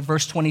for what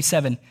verse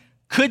 27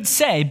 could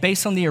say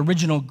based on the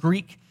original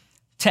Greek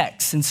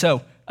text. And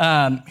so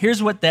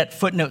here's what that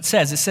footnote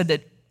says. It said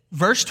that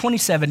verse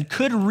 27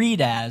 could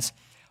read as,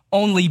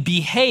 only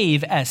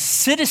behave as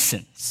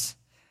citizens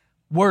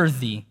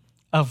worthy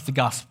of the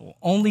gospel.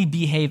 Only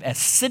behave as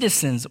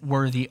citizens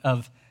worthy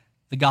of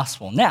the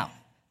gospel. Now,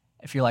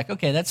 if you're like,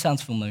 okay, that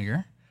sounds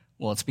familiar,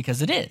 well, it's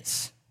because it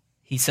is.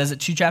 He says it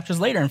 2 chapters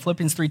later in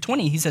Philippians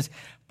 3:20. He says,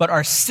 but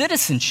our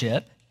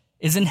citizenship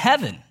is in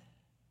heaven,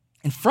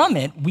 and from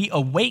it we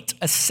await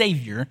a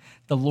Savior,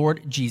 the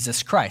Lord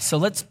Jesus Christ. So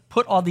let's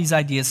put all these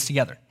ideas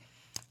together.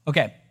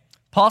 Okay,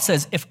 Paul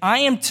says, if I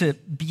am to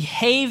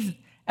behave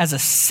as a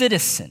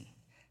citizen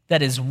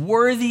that is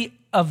worthy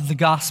of the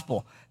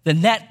gospel,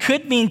 then that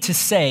could mean to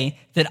say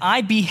that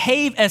I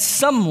behave as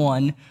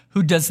someone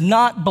who does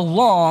not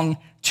belong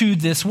to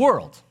this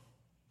world.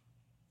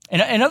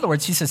 In other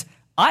words, he says,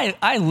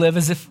 I live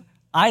as if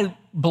I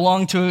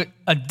belong to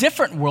a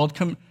different world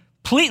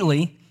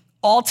completely,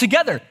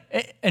 altogether.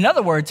 In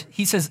other words,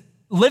 he says,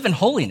 live in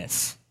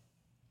holiness.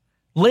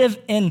 Live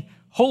in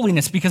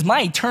holiness because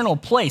my eternal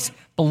place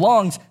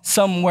belongs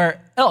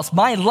somewhere else.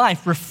 My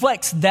life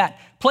reflects that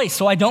place.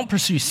 So I don't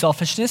pursue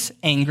selfishness,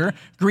 anger,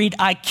 greed.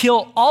 I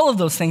kill all of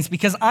those things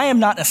because I am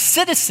not a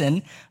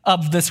citizen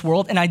of this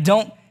world and I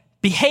don't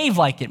behave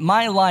like it.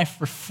 My life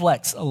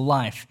reflects a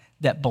life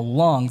that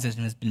belongs and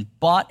has been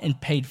bought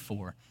and paid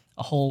for,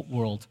 a whole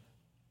world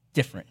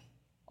different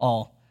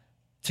all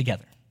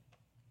together.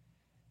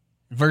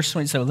 Verse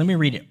 27, let me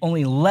read it.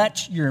 Only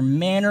let your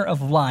manner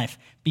of life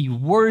be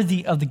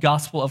worthy of the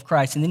gospel of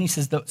Christ. And then he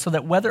says, so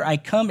that whether I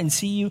come and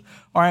see you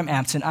or I'm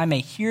absent, I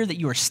may hear that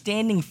you are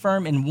standing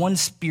firm in one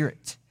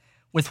spirit,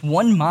 with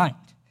one mind,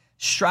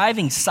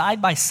 striving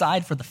side by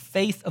side for the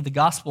faith of the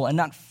gospel and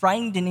not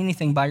frightened in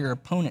anything by your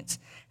opponents.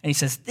 And he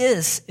says,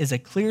 this is a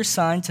clear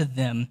sign to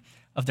them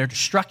of their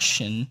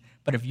destruction,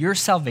 but of your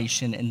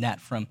salvation, and that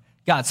from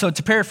God. So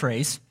to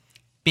paraphrase,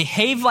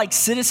 behave like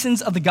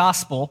citizens of the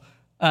gospel,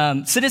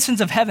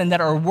 citizens of heaven that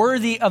are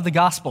worthy of the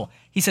gospel.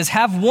 He says,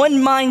 have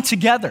one mind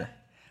together,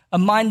 a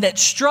mind that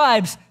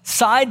strives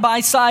side by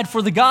side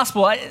for the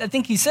gospel. I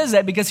think he says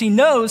that because he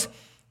knows,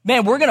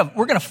 man, we're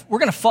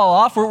gonna fall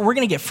off. We're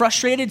gonna get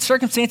frustrated.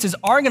 Circumstances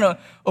are gonna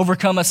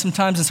overcome us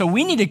sometimes, and so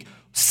we need to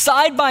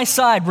side by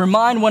side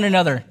remind one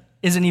another,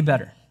 isn't he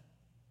better?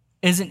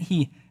 Isn't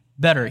he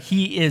better?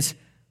 He is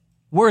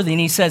worthy. And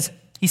he says,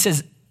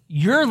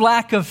 your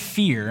lack of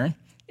fear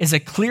is a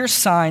clear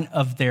sign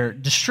of their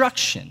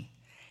destruction.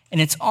 And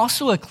it's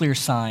also a clear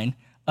sign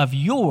of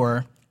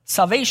your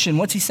salvation.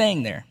 What's he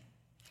saying there?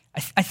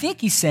 I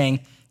think he's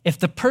saying, if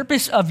the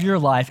purpose of your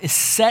life is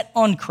set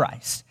on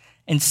Christ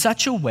in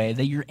such a way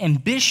that your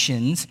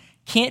ambitions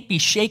can't be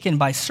shaken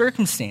by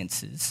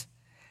circumstances,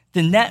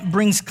 then that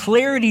brings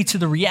clarity to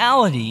the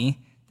reality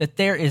that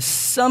there is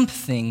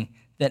something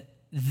that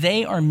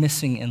they are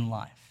missing in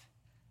life.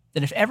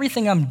 That if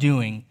everything I'm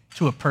doing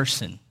to a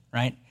person,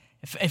 right?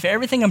 If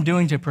everything I'm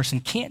doing to a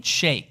person can't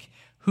shake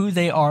who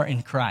they are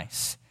in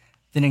Christ,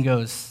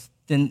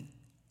 then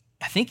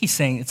I think he's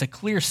saying it's a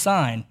clear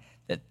sign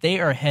that they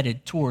are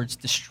headed towards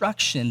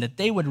destruction, that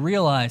they would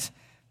realize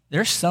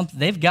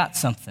they've got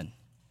something.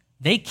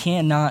 They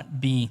cannot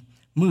be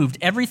moved.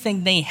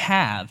 Everything they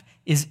have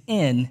is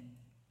in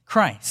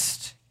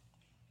Christ.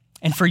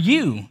 And for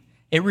you,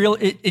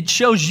 it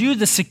shows you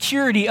the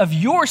security of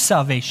your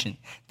salvation,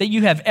 that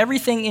you have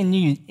everything in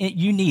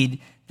you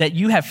need, that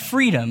you have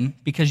freedom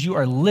because you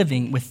are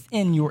living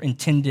within your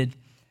intended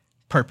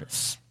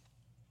purpose.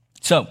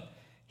 So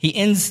he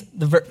ends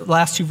the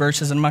last two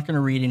verses, and I'm not going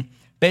to read it,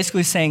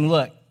 basically saying,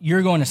 look,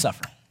 you're going to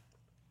suffer.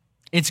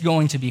 It's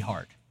going to be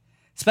hard,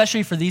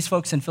 especially for these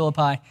folks in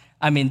Philippi.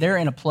 I mean, they're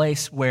in a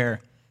place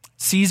where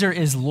Caesar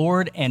is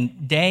Lord,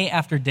 and day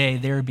after day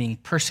they're being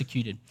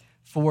persecuted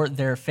for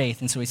their faith.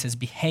 And so he says,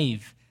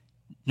 behave,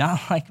 not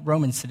like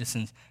Roman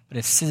citizens, but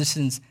as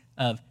citizens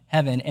of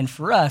heaven. And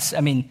for us,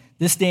 I mean,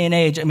 this day and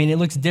age, I mean, it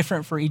looks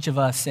different for each of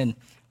us. And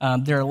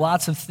there are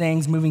lots of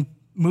things,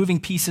 moving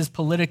pieces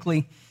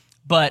politically.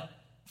 But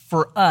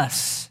for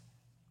us,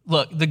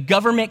 look, the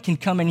government can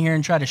come in here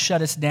and try to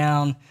shut us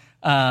down.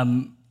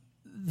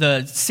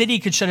 The city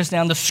could shut us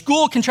down. The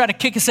school can try to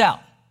kick us out.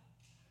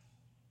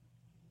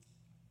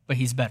 But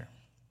he's better.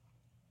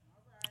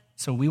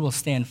 So we will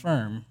stand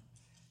firm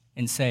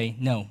and say,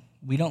 no,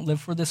 we don't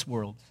live for this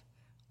world.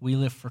 We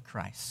live for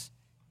Christ.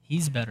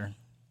 He's better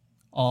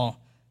all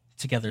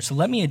together. So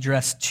let me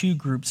address two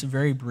groups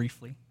very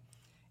briefly.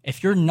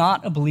 If you're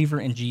not a believer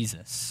in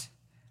Jesus,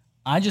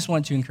 I just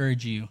want to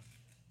encourage you,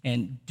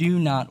 and do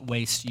not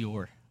waste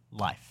your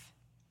life.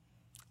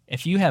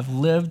 If you have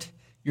lived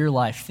your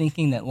life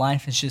thinking that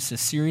life is just a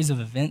series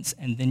of events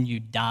and then you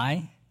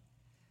die,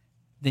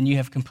 then you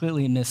have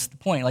completely missed the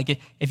point. Like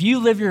if you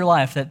live your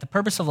life that the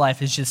purpose of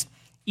life is just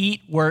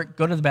eat, work,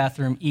 go to the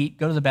bathroom, eat,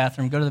 go to the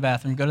bathroom, go to the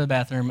bathroom, go to the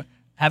bathroom,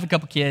 have a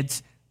couple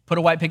kids, put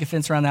a white picket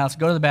fence around the house,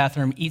 go to the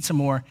bathroom, eat some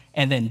more,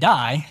 and then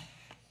die,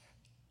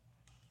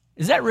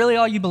 is that really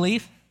all you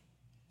believe?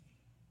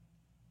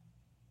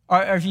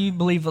 Or if you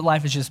believe that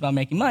life is just about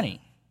making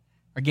money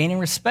or gaining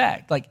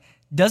respect, like,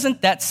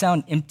 doesn't that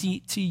sound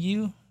empty to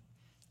you?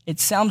 It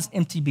sounds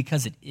empty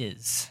because it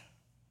is.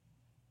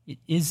 It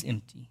is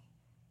empty.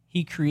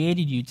 He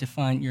created you to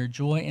find your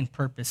joy and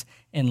purpose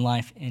in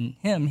life in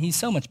him. He's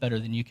so much better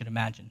than you could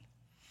imagine.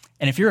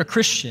 And if you're a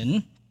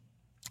Christian,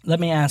 let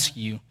me ask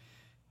you,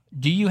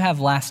 do you have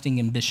lasting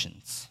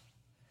ambitions?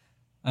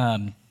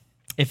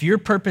 If your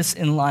purpose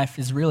in life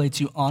is really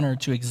to honor,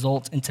 to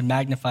exalt, and to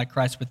magnify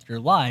Christ with your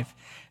life,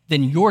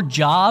 then your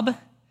job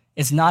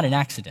is not an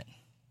accident.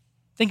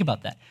 Think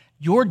about that.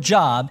 Your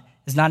job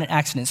is not an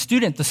accident.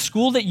 Student, the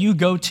school that you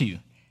go to,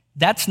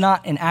 that's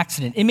not an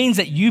accident. It means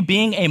that you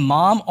being a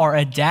mom or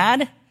a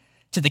dad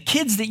to the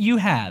kids that you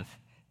have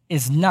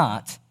is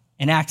not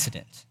an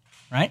accident,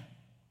 right?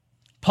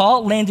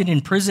 Paul landed in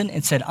prison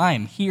and said, I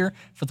am here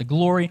for the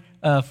glory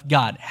of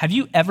God. Have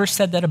you ever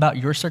said that about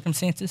your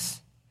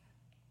circumstances?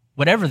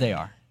 Whatever they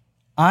are.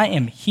 I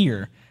am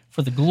here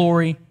for the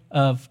glory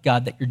of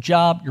God. That your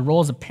job, your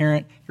role as a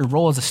parent, your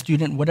role as a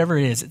student, whatever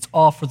it is, it's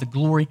all for the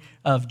glory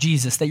of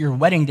Jesus. That your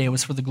wedding day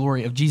was for the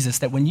glory of Jesus.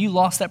 That when you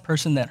lost that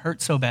person that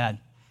hurt so bad,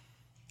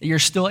 that you're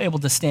still able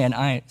to stand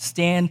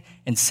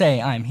and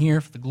say, I am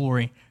here for the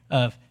glory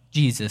of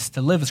Jesus.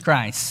 To live is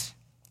Christ,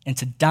 and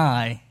to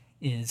die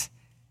is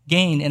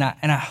gain. And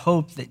I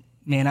hope that,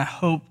 I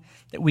hope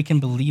that we can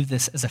believe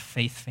this as a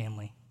faith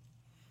family.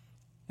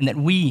 And that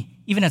we,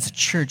 even as a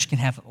church, can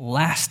have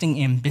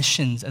lasting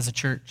ambitions as a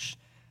church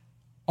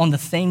on the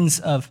things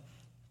of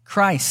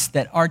Christ,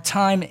 that our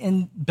time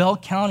in Bell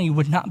County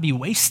would not be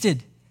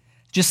wasted,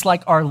 just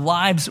like our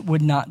lives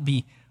would not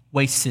be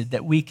wasted,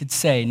 that we could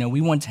say, no,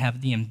 we want to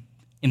have the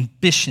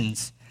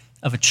ambitions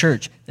of a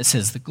church that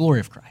says the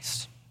glory of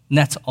Christ. And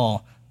that's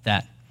all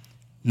that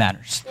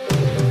matters.